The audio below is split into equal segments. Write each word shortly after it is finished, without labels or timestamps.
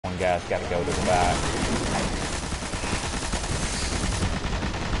guys got to go to the back.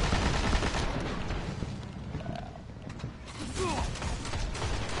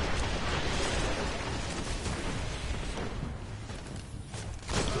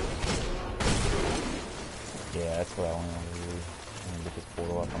 Yeah, that's what I want to do. I'm going to get this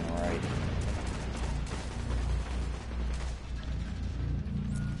portal up on the right.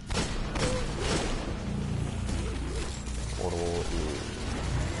 Portal is...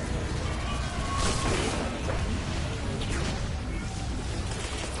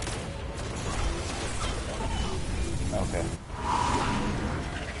 Okay.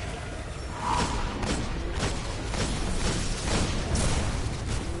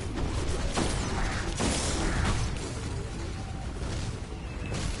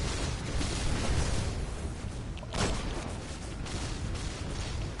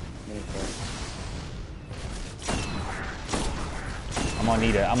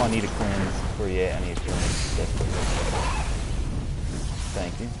 I'm gonna need a cleanse for you. I need a cleanse.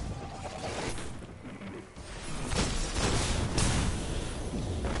 Thank you.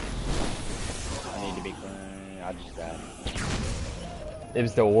 I need to be clean. I just died. It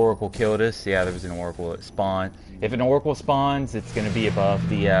was the Oracle killed us. Yeah, there was an Oracle that spawned. If an Oracle spawns, it's gonna be above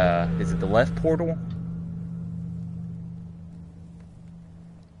the, is it the left portal?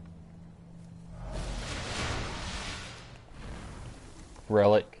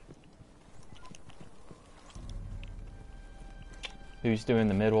 Relic. Who's doing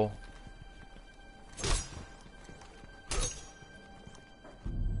the middle?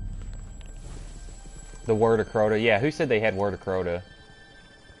 The Word of Crota. Yeah, who said they had Word of Crota?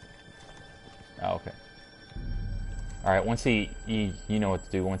 Oh, okay. Alright, once you know what to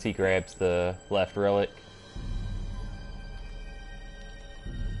do. Once he grabs the left relic,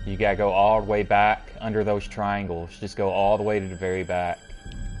 you gotta go all the way back under those triangles. Just go all the way to the very back.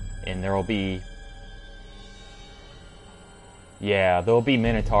 And there'll be... Yeah, there'll be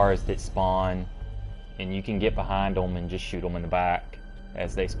Minotaurs that spawn. And you can get behind them and just shoot them in the back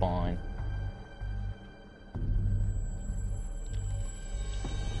as they spawn.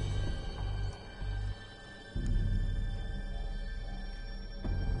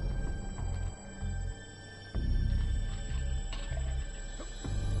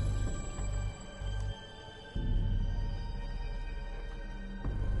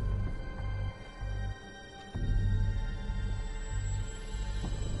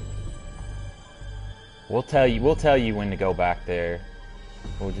 We'll tell you when to go back there.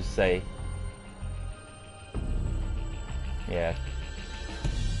 We'll just say, yeah.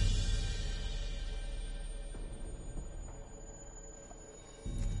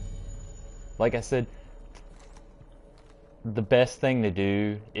 Like I said, the best thing to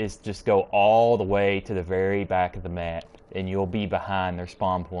do is just go all the way to the very back of the map, and you'll be behind their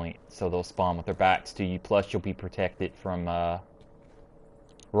spawn point, so they'll spawn with their backs to you, plus you'll be protected from,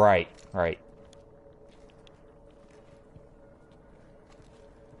 right.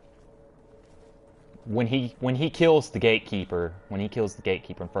 When he kills the gatekeeper, in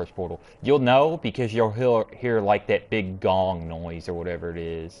first portal, you'll know because you'll hear like that big gong noise or whatever it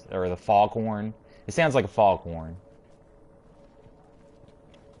is, or the foghorn. It sounds like a foghorn.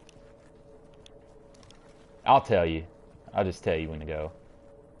 I'll tell you. I'll just tell you when to go.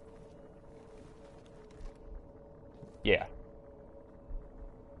 Yeah.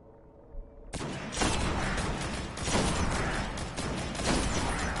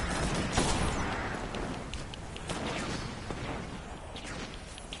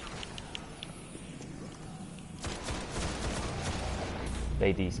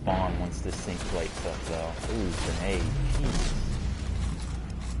 They despawn once this sink plate stuff's off. Ooh, grenade. Jeez.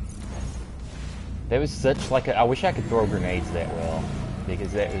 That was such like a... I wish I could throw grenades that well.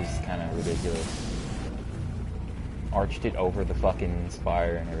 Because that was kind of ridiculous. Arched it over the fucking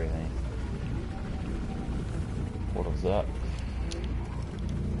spire and everything. Portal's up.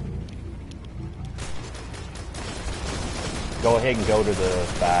 Go ahead and go to the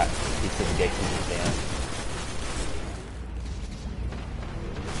back. He said the gatekeeper's down.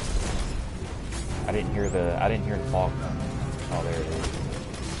 I didn't hear the fog gun. Oh, there it is.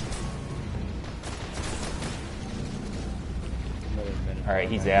 Alright,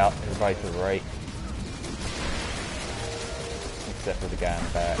 he's out. Everybody to the right. Except for the guy in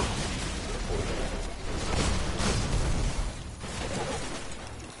the back.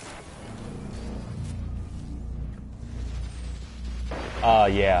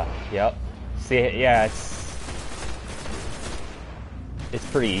 Yeah. Yep. See, yeah, it's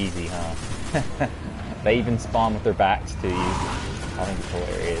pretty easy, huh? They even spawn with their backs to you. I think it's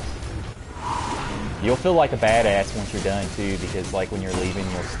hilarious. You'll feel like a badass once you're done too, because like when you're leaving,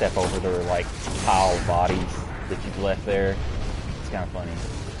 you'll step over their like pile of bodies that you've left there. It's kind of funny.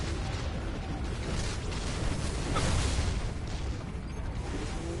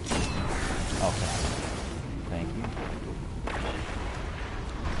 Okay. Thank you.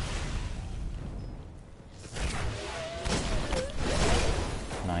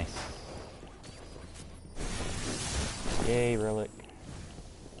 Nice. Yay, relic.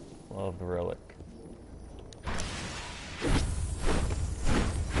 Love the relic.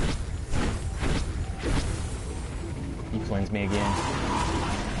 You cleanse me again.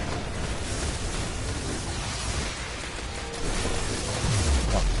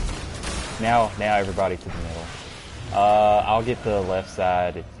 Oh. Now everybody to the middle. I'll get the left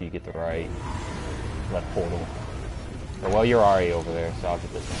side if you get the right. Left portal. Or, well, you're already over there, so I'll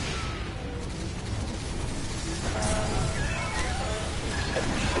get this one.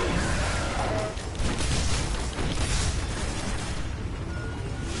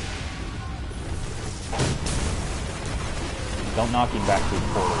 Don't knock him back to the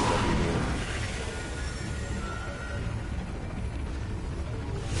portal that you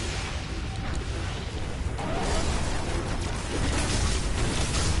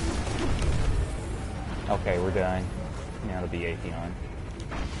do. Okay, we're done. Now it'll be Atheon.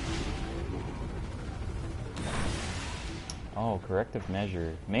 Oh, corrective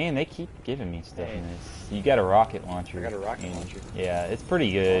measure. Man, they keep giving me stuff in this. You got a rocket launcher. I got a rocket launcher. Yeah, it's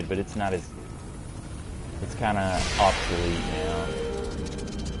pretty good, but it's not as... It's kind of obsolete now.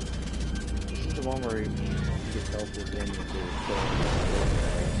 This is the one where you get help with them with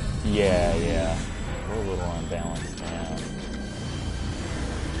the Yeah. We're a little unbalanced now.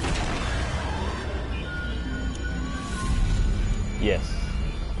 Yes.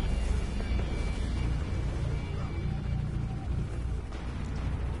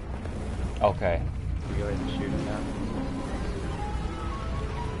 Okay. You go ahead and shoot it now.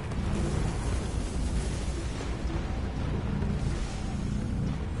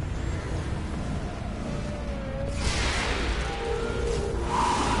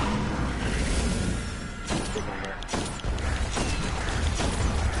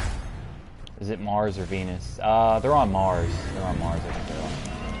 Is it Mars or Venus? They're on Mars. They're on Mars, I can tell.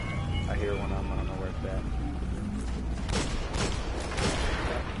 I hear one on, I don't know where it's at.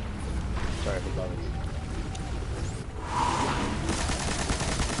 Sorry for bugs.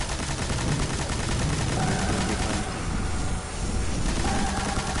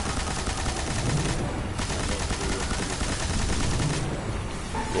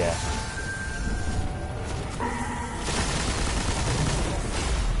 Yeah.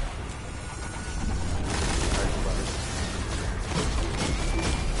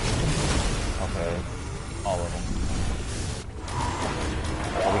 Okay. All of them.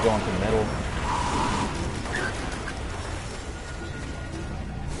 Are we going to the middle?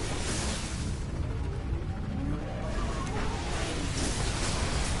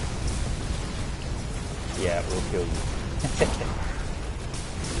 Yeah, we'll kill you.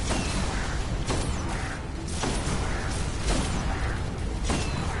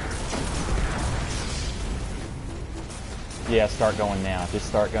 Yeah, start going now. Just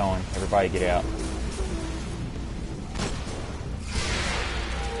start going. Everybody get out.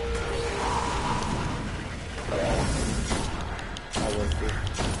 I would too.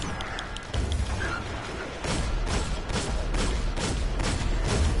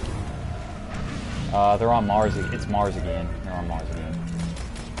 They're on Mars. It's Mars again. They're on Mars again.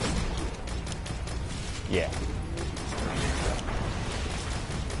 Yeah.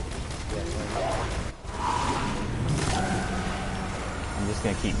 I'm just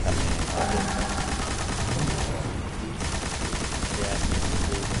gonna keep coming in.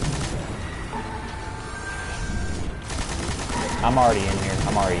 I'm already in here.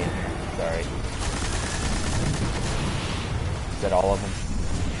 I'm already in here. Sorry. Is that all of them?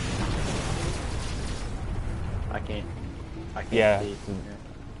 I can't Yeah. see.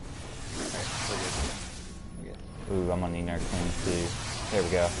 Alright, we're good. Ooh, I'm gonna need another cleanse too. There we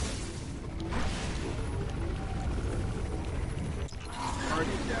go.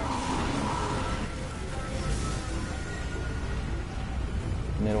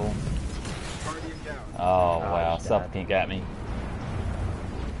 Middle. Oh wow, just Supplicant got me.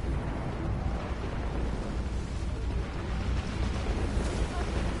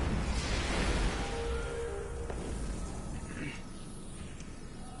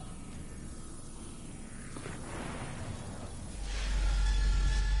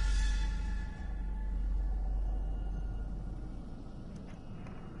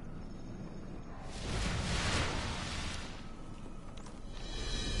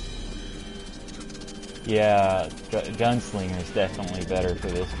 Yeah, Gunslinger is definitely better for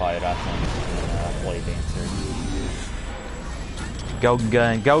this fight, I think, than Blade Dancer.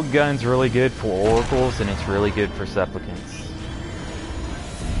 Goat Gun's really good for oracles, and it's really good for supplicants.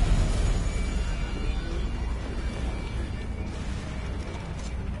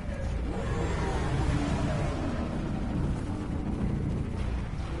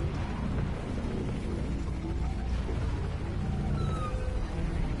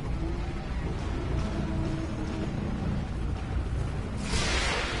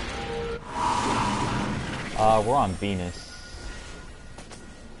 We're on Venus.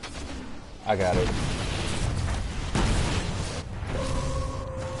 I got it.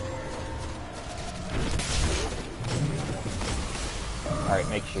 Alright,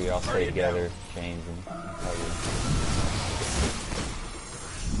 make sure y'all stay together, James and Kobe.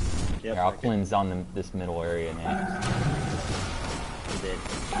 Yep, Here, I'll cleanse on this middle area next. You did.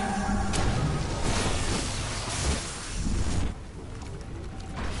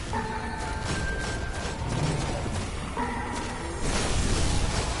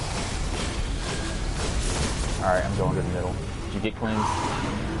 Alright, I'm going to the middle. Did you get cleansed?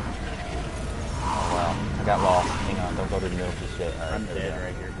 Oh wow, I got lost. Hang on, don't go to the middle just yet. Alright, I'm dead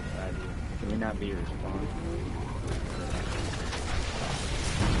right here beside you. Can we not be respawned?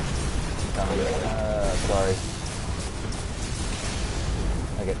 Sorry.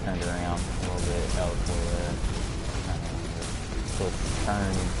 I get turned around a little bit out of there. So it's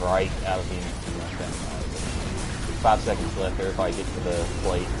turned right out of Venus. 5 seconds left. Everybody get to the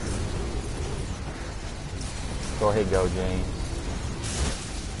plates. Go ahead, go, James.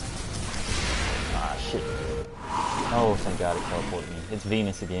 Ah, shit. Oh, thank God it teleported me. It's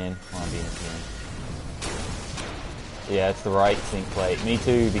Venus again. Come on, Venus again. Yeah, it's the right sync plate. Me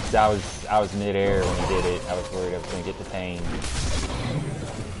too, because I was mid-air when he did it. I was worried I was going to get the pain.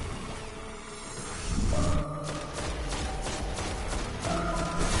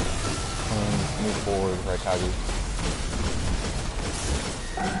 Move forward, Raikage.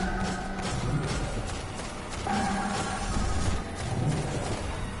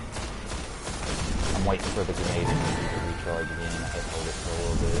 I'm waiting for the grenade to recharge again. I had to hold it for a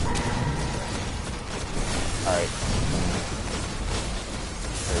little bit. Alright.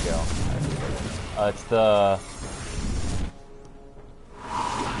 There we go. It's the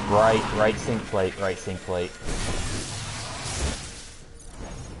right sync plate, right sync plate.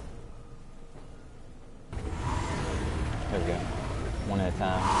 There we go. One at a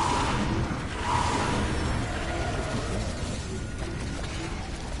time.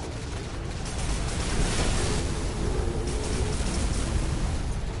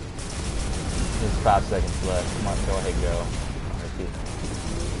 There's 5 seconds left. Come on, go ahead and go.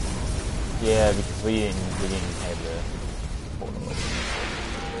 Yeah, because we didn't have the portal.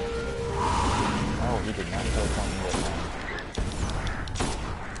 Oh, he did not teleport me that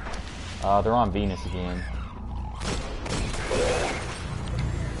time. They're on Venus again.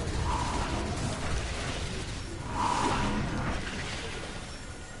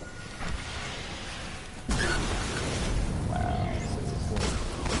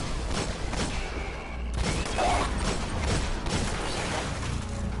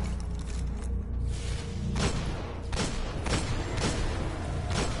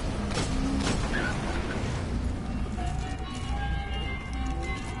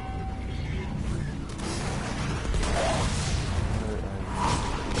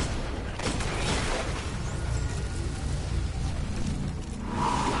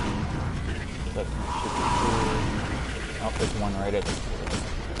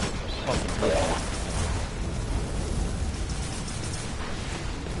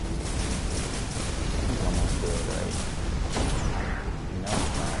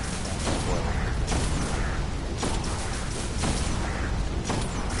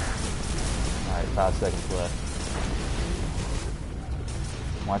 Alright, 5 seconds left.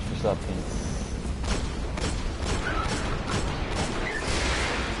 Watch for supplicants.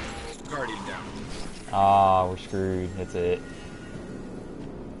 Guardian down. Ah, we're screwed. That's it.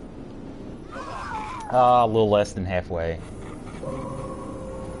 Ah, a little less than halfway.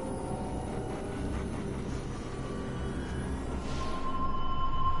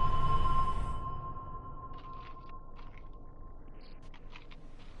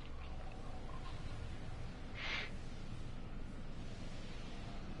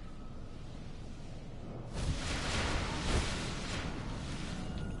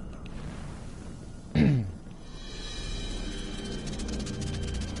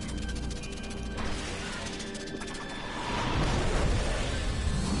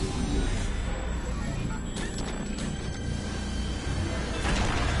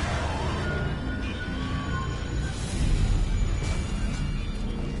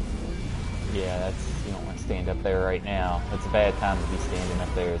 Yeah, that's, you don't want to stand up there right now. It's a bad time to be standing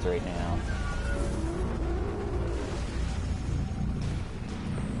up there is right now.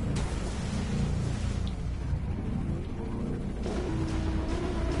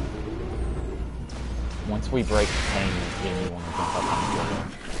 Once we break containment, then you want to jump up on the building.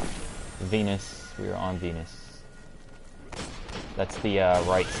 Venus, we are on Venus. That's the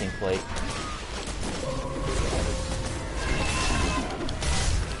right sink plate.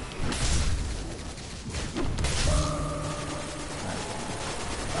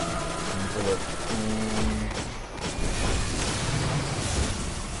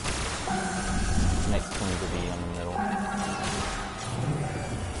 Next one to be on the middle.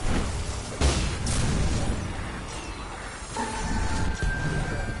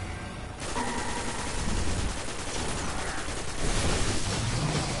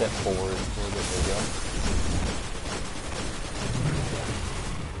 Step forward a little bit, there we go.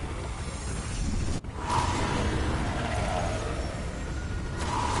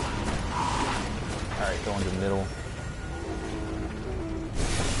 Alright, go into the middle.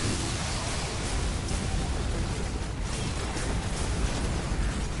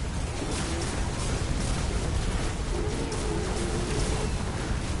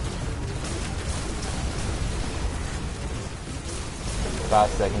 Five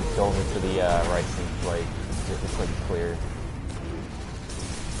seconds, go over to the right sink plate. This looks clear.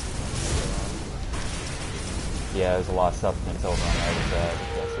 Yeah, there's a lot of substance over on the other side.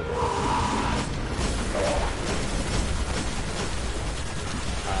 That's what it is.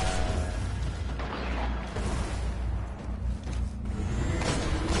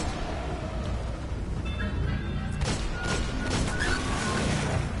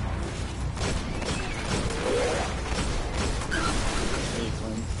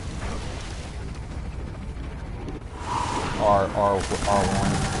 R1,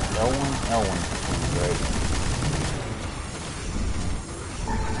 L1, right.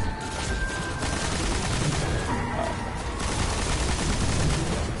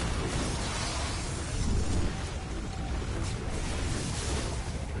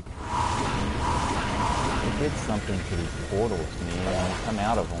 It did something to these portals, man. When you come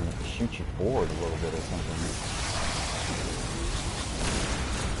out of them, it shoots you forward a little bit or something.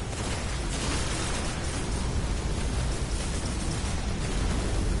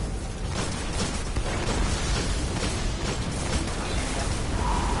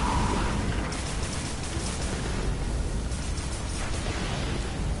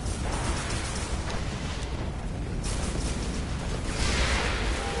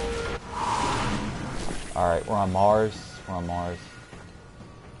 'Alright, we're on Mars.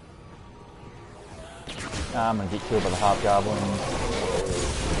 I'm gonna get killed by the Hobgoblin.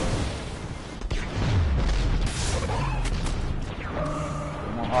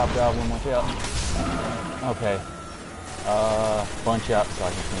 More Hobgoblin, watch out. Okay. Bunch up so I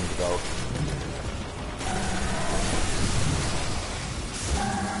can change the boat.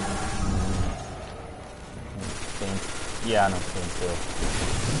 Yeah, I know, stand still.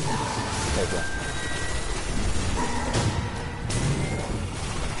 There we go.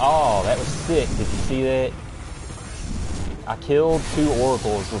 Oh, that was sick. Did you see that? I killed 2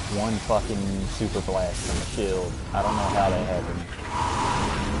 oracles with 1 fucking super blast from the shield. I don't know how that happened.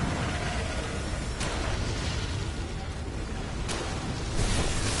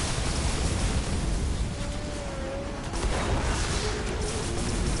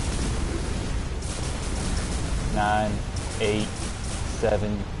 Nine, 8,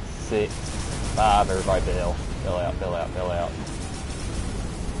 7, 6, 5. Everybody bail. Bail out, bail out, bail out.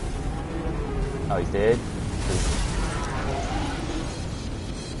 Oh, he's dead?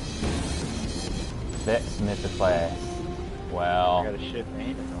 Vex Mythic class. Wow. I got a shit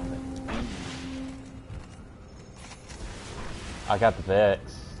painted on it. I got the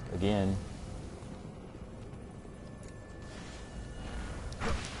Vex again.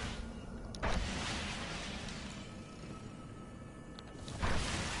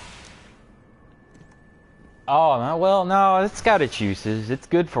 Oh, no, well, no, it's got its uses. It's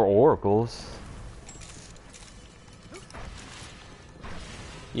good for oracles.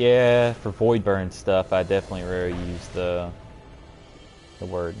 Yeah, for void burn stuff, I definitely rarely use the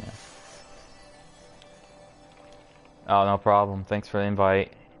word now. Oh, no problem. Thanks for the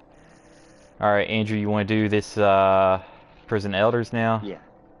invite. Alright, Andrew, you want to do this Prison Elders now? Yeah.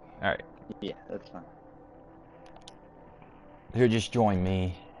 Alright. Yeah, that's fine. Here, just join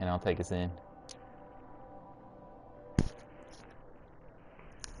me, and I'll take us in.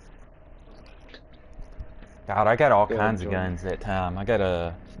 God, I got all kinds of guns that time. I got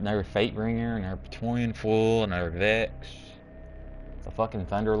another Fate Bringer, another Praetorian Full, another Vex. The fucking I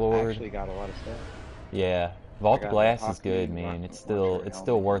Thunderlord. actually got a lot of stuff. Yeah, Vault I of got the Glass is good, hockey man. It's launcher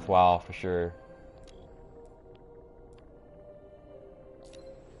still helmet. worthwhile for sure.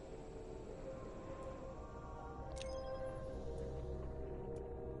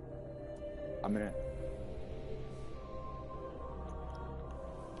 I'm gonna.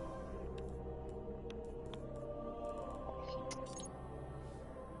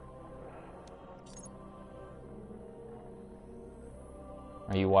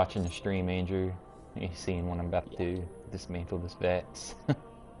 Are you watching the stream, Andrew? Are you seeing what I'm about to do? Dismantle this Vex.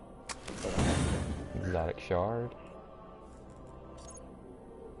 Exotic Shard.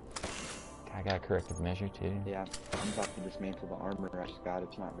 I got a corrective measure too. Yeah, I'm about to dismantle the armor I just got.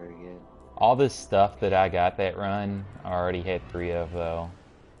 It's not very good. All this stuff that I got that run, I already had 3 of though.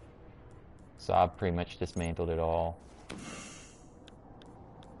 So I've pretty much dismantled it all.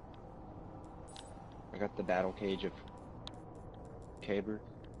 I got the battle cage of Caber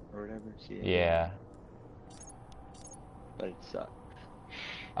or whatever. Yeah. But it sucks.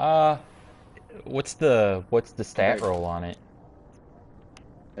 What's the stat roll on it?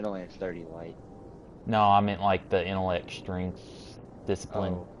 It only has 30 light. No, I meant like the intellect, strength,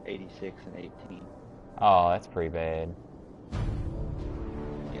 discipline. Oh, 86 and 18. Oh, that's pretty bad.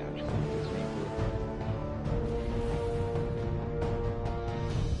 Yeah, I'm just gonna dismantle it.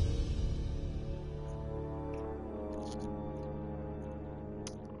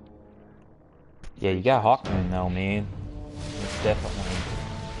 Yeah, you got Hawkmoon though, man. It's definitely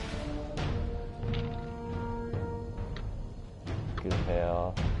good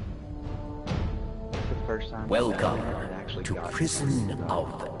hell. The first time Welcome I actually to got Prison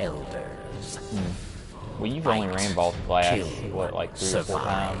of Elders. Well, you've only ran Vault of Glass, Kill, what, like 3 or 4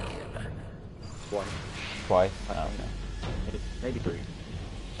 times? Twice. Twice? I Oh, think. Maybe 3.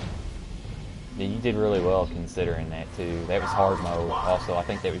 yeah, you did really well considering that too. That was hard mode. Also, I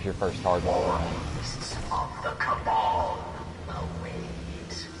think that was your first hard mode run. Of the Cabal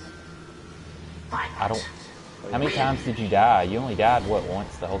await. I don't. How many times did you die? You only died what,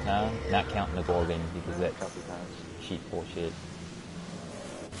 once the whole time? Not counting the Gorgon because A that's couple times. cheap bullshit.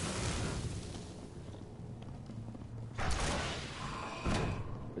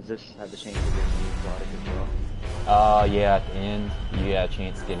 Does this have the chance to get the exotic as well? Yeah, at the end, you got a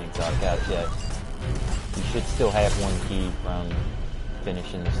chance to get an exotic out chest. You should still have 1 key from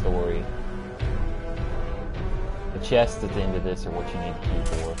finishing the story. The chests at the end of this are what you need the key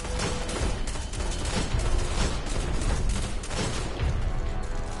for.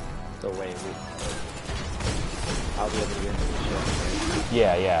 So wait, I'll be able to get into the chest, right?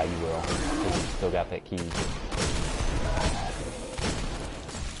 Yeah, you will. Because you still got that key.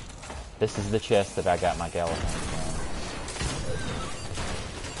 This is the chest that I got my Galahan from.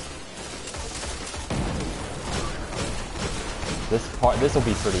 This will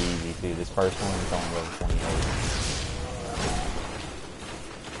be pretty easy too. This first one is only level 28.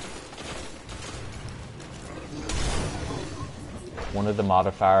 One of the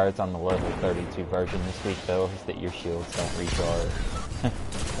modifiers on the level 32 version this week though is that your shields don't recharge.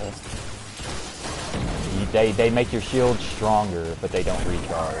 They make your shields stronger, but they don't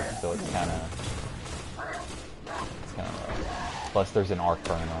recharge, so it's kind of rough. Plus, there's an arc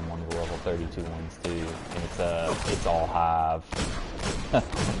burn on one of the level 32 ones too, and it's all hive.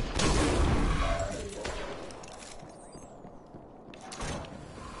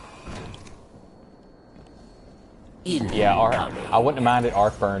 Yeah, I wouldn't have minded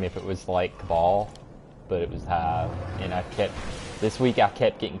arc burn if it was like Cabal, but it was hive, and this week I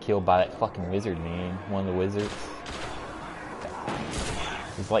kept getting killed by that fucking wizard, man. One of the wizards.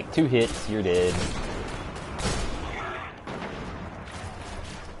 It's like 2 hits, you're dead.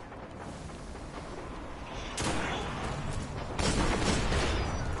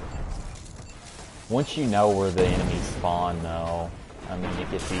 Once you know where the enemies spawn, though, I mean,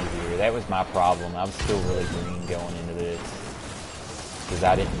 it gets easier. That was my problem. I was still really green going into this. Because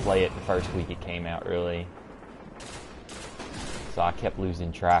I didn't play it the first week it came out, really. So I kept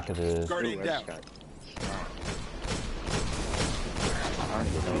losing track of the... Guardian down.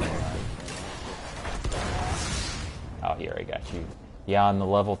 Oh, here, I got you. Yeah, on the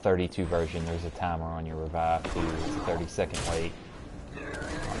level 32 version, there's a timer on your revive, too. It's a 30-second wait. On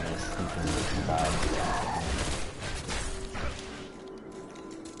this, you can revive.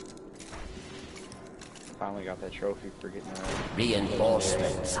 Finally got that trophy for getting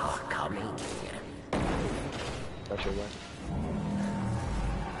Reinforcements are coming. special weapon.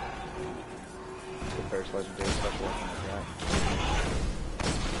 The first legendary special weapon I got.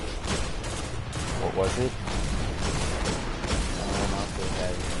 What was it? Not so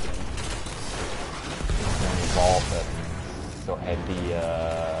bad. It's only ball weapons. So it had the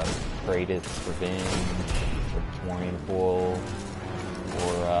Kratos Revenge, or Torian Foil,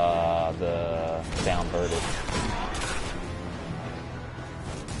 or the Down Verdict.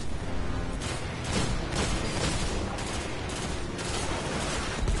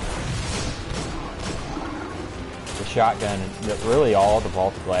 The shotgun, really all the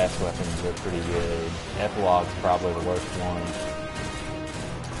Vaulted Glass weapons are pretty good. Epilogue's probably the worst one.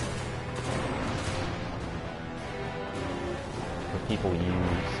 But people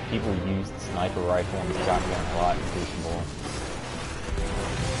use the sniper rifle and the shotgun a lot in Crucible.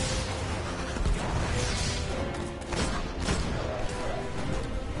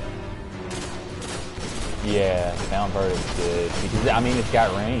 Yeah, Down Verdict's good because I mean it's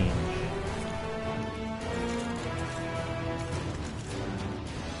got range.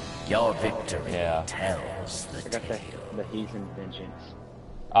 Your victory Yeah. tells the I got tale. the Heathen Vengeance.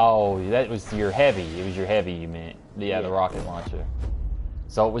 Oh, that was your heavy. It was your heavy you meant. Yeah, the Yeah. rocket launcher.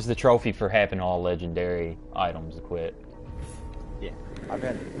 So it was the trophy for having all legendary items equipped. Yeah. I've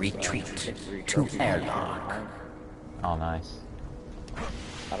had Retreat 3 to trophies. airlock. Oh, nice.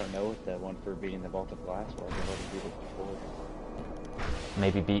 I don't know what the one for beating the Vault of Glass was. I've already beat it before.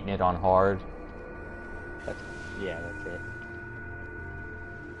 Maybe beating it on hard. Yeah, that's it.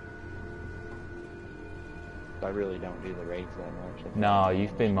 I really don't do the raids that much. No,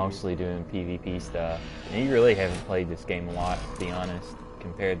 you've been mostly doing PvP stuff. And you really haven't played this game a lot, to be honest,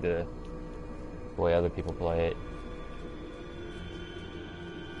 compared to the way other people play it.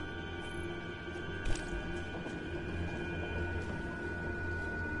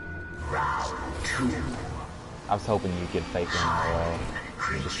 Round 2. I was hoping you'd get fake MRL,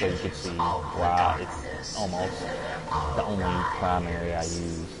 just so you could see, wow, it's almost the only primary I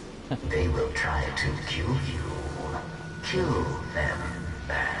use. They will try to kill you. Kill them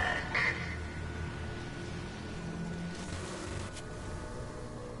back.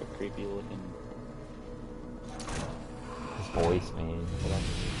 A creepy looking. His voice, man.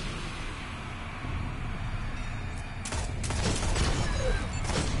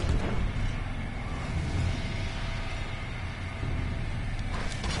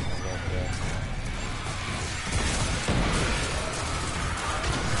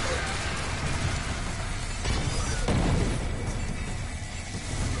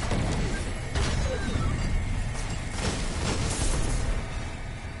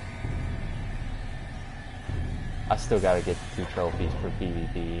 I still gotta get the 2 trophies for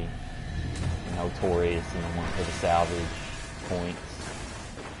PvP. Notorious and the one for the salvage points.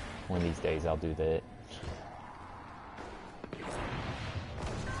 One of these days I'll do that.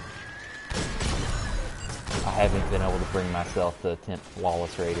 I haven't been able to bring myself to attempt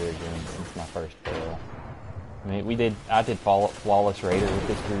Flawless Raider again since my first fail. I mean, I did Flawless Raider with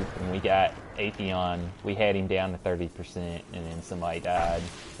this group, and we got Atheon. We had him down to 30%, and then somebody died.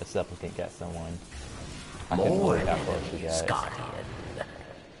 A supplicant got someone. I couldn't More believe how close we enemies, got. Guardian.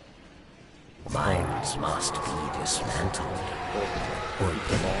 Minds must be dismantled. Or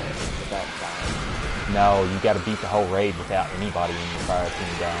dead. Without dying. No, you gotta beat the whole raid without anybody in your fire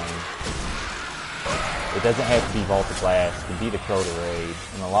team dying. It doesn't have to be Vaulted Glass. You can be the Crota raid.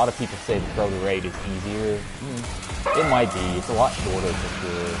 And a lot of people say the Crota raid is easier. It might be. It's a lot shorter for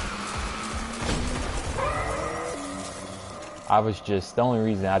sure. The only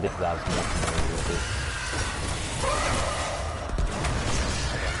reason I did that was more familiar with it.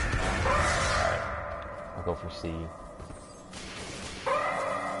 I'll go for C.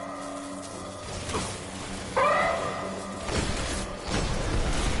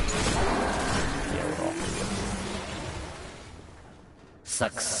 Yeah, we're off.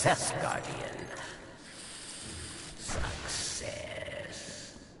 Success, Guardian.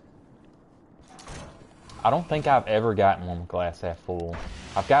 Success. I don't think I've ever gotten one with glass half full.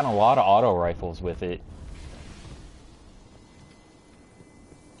 I've gotten a lot of auto rifles with it.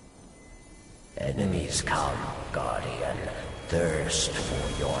 Enemies come, Guardian. Thirst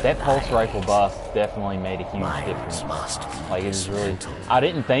for your That pulse life. rifle buff definitely made a huge Minds difference. must be Like, it was really... dismantled. I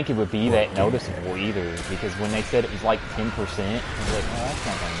didn't think it would be that noticeable either, because when they said it was like 10%, I was like, oh, that's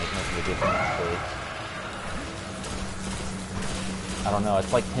not going to make much of a difference, but... I don't know,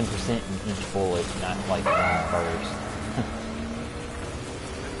 it's like 10% in each bullet, not like one burst.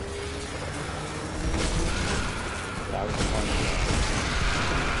 That was fun.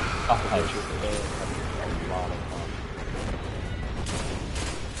 Oh, A lot of fun.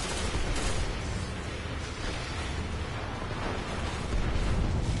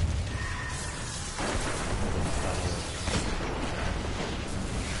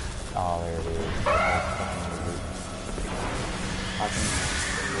 oh, there it is. I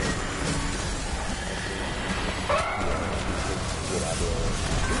can.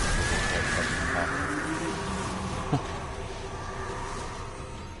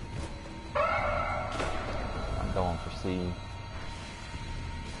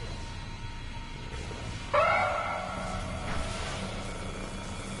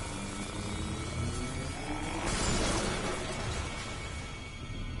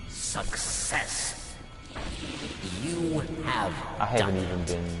 Success. You have I haven't done even it.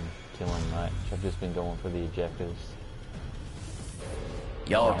 been killing much. I've just been going for the objectives.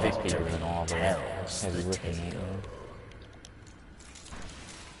 Your Unless people victory doing all the tells heavy the lifting right tale. now.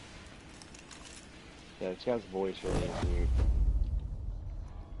 Yeah, this guy's voice really is weird.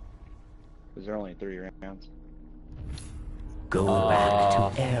 Was there only 3 rounds? Go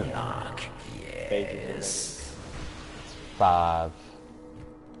back to airlock. Phases 5.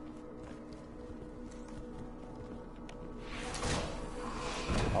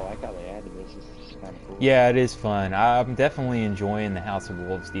 I like how they added this. This is kind of cool. Yeah, it is fun. I'm definitely enjoying the House of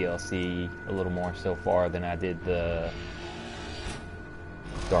Wolves DLC a little more so far than I did the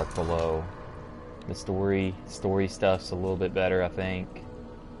Dark Below. The story stuff's a little bit better, I think.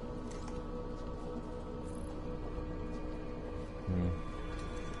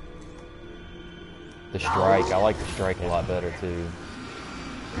 The strike, I like the strike a lot better too.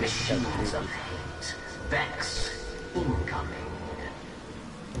 Machines of hate. Vex incoming.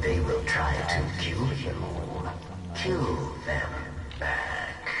 They will try to kill you. Kill them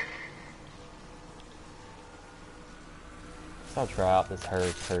back. So I'll try out this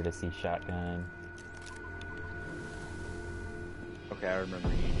courtesy shotgun. Okay, I remember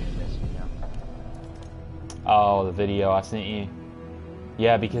you doing this now. Oh, the video I sent you?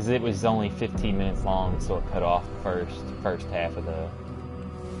 Yeah, because it was only 15 minutes long, so it cut off the first half of the...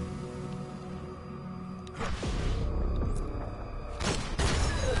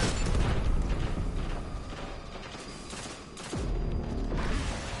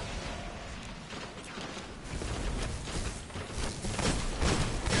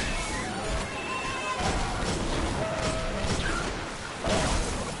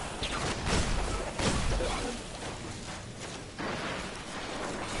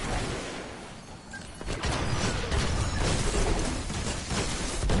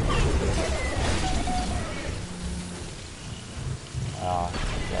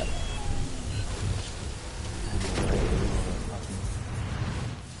 yeah.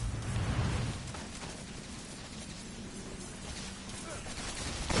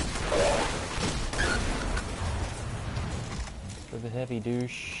 For the heavy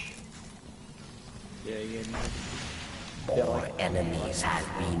douche. Yeah, you More enemies have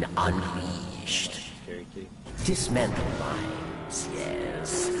been unleashed. scary too. Dismantle mines,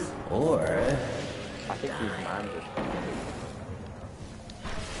 yes. Or I think these mines are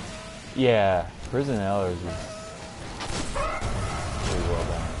Yeah, Prison Elders is pretty well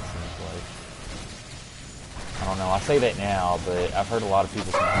done, it seems like. I don't know, I say that now, but I've heard a lot of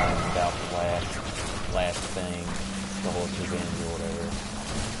people complaining about the last thing, the whole revenge or whatever.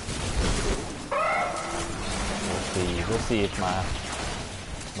 We'll see if my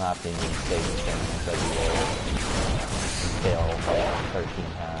opinion stays the same as I do tell like 13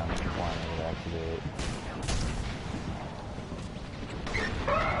 times before I go back to do it.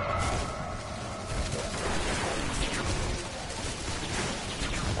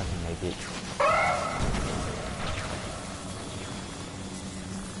 If I can make it.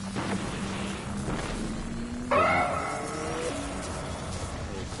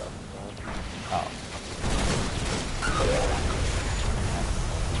 Oh.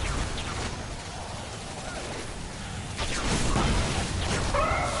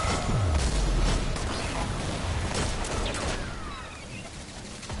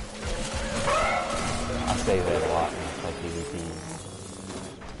 I say that a lot when I play PvP.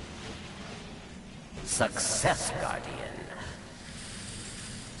 success, Guardian.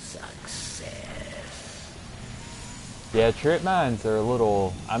 Success. Yeah, trip mines are a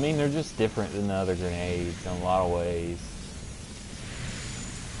little, I mean, they're just different than the other grenades in a lot of ways.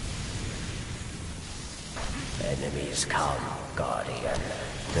 Enemies come, Guardian.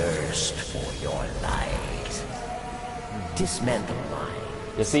 Thirst for your light. Dismantle mine.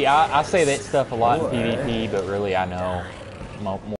 You see, I say that stuff a lot in PvP, but really I know more